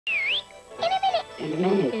In a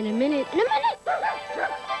minute. In a minute. In a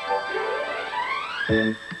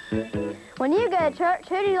minute. When you go to church,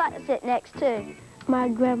 who do you like to sit next to? My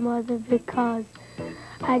grandmother, because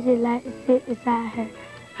I just like to sit beside her.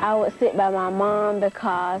 I would sit by my mom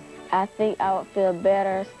because I think I would feel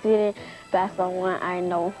better sitting by someone I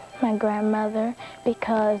know. My grandmother,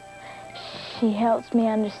 because she helps me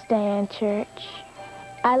understand church.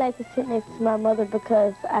 I like to sit next to my mother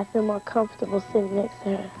because I feel more comfortable sitting next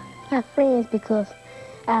to her. My friends, because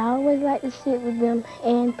I always like to sit with them,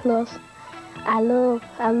 and plus, I love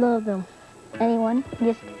them. Anyone.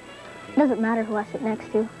 Just doesn't matter who I sit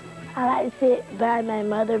next to. I like to sit by my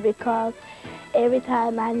mother because every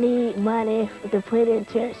time I need money to put in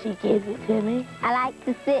church, she gives it to me. I like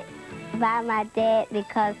to sit by my dad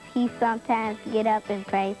because he sometimes get up and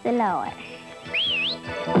praise the Lord.